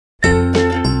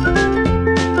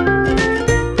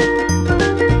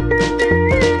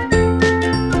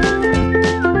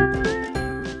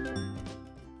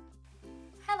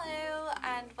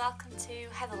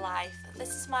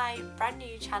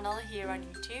channel here on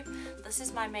YouTube. This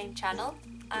is my main channel.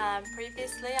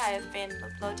 Previously I have been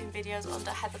uploading videos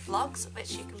under Heather Vlogs,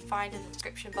 which you can find in the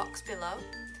description box below.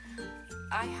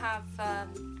 I have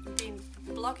been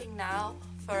blogging now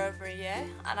for over a year,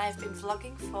 and I've been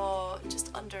vlogging for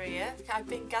just under a year. I've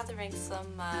been gathering some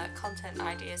content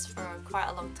ideas for quite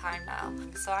a long time now,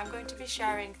 so I'm going to be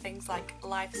sharing things like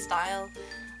lifestyle,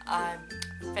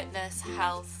 fitness,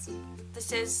 health.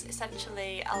 This is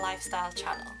essentially a lifestyle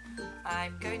channel.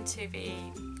 I'm going to be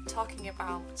talking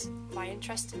about my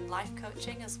interest in life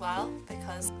coaching as well,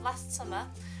 because last summer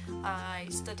I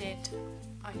started,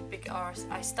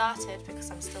 because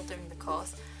I'm still doing the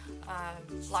course,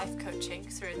 life coaching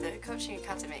through the coaching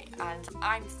academy, and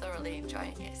I'm thoroughly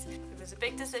enjoying it. It was a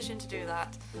big decision to do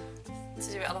that,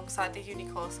 to do it alongside the uni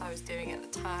course I was doing at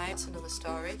the time. That's another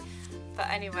story. But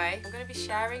anyway, I'm going to be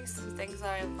sharing some things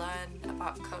that I learned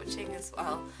about coaching as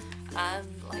well,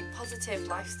 like positive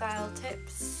lifestyle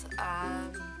tips,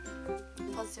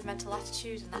 positive mental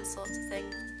attitude and that sort of thing.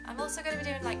 I'm also going to be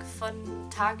doing like fun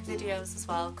tag videos as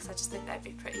well, because I just think they'd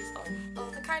be pretty fun. All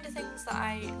the kind of things that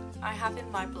I have in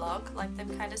my blog, like them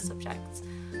kind of subjects,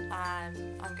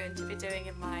 I'm going to be doing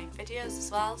in my videos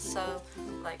as well. So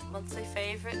like monthly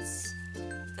favourites,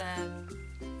 then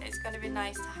it's going to be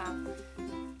nice to have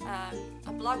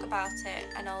a blog about it,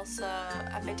 and also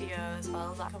a video as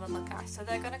well that come and look at. So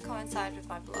they're going to coincide with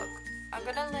my blog. I'm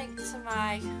going to link to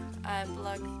my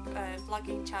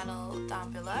vlogging channel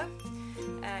down below.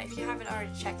 If you haven't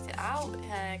already checked it out,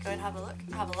 go and have a look,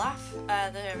 have a laugh.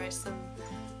 There is some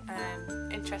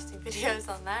interesting videos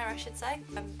on there, I should say.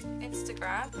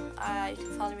 Instagram, you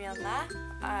can follow me on there.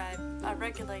 I'm a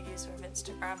regular user of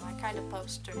Instagram. I kind of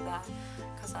post through there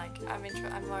because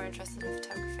I'm more interested in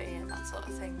photography and that sort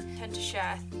of thing. I tend to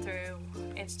share through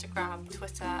Instagram,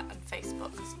 Twitter and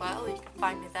Facebook as well. You can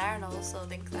find me there, and I'll also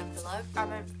link them below.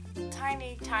 I'm a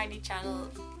tiny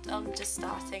channel. I'm just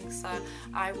starting, so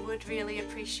I would really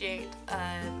appreciate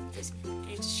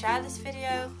you to share this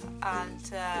video and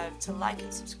to like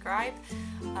and subscribe,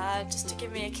 just to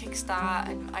give me a kickstart.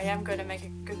 And I am going to make a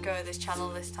good go of this channel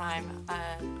this time.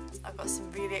 I've got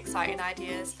some really exciting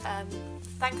ideas.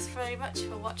 Thanks very much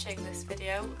for watching this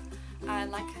video,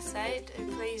 and like I said,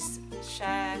 please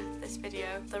share this video.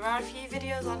 There are a few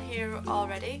videos on here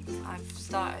already. I've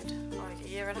started like a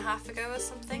year and a half ago or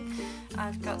something.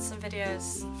 I've got some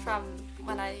videos from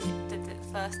when I did it the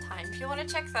first time. If you want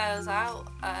to check those out,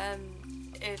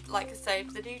 like I say,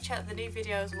 the new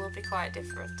videos will be quite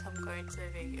different. I'm going to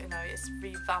be, it's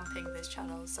revamping this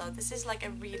channel, so this is like a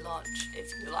relaunch,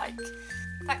 if you like.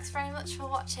 Thanks very much for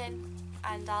watching,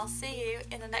 and I'll see you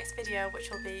in the next video, which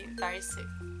will be very soon.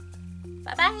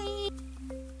 Bye bye!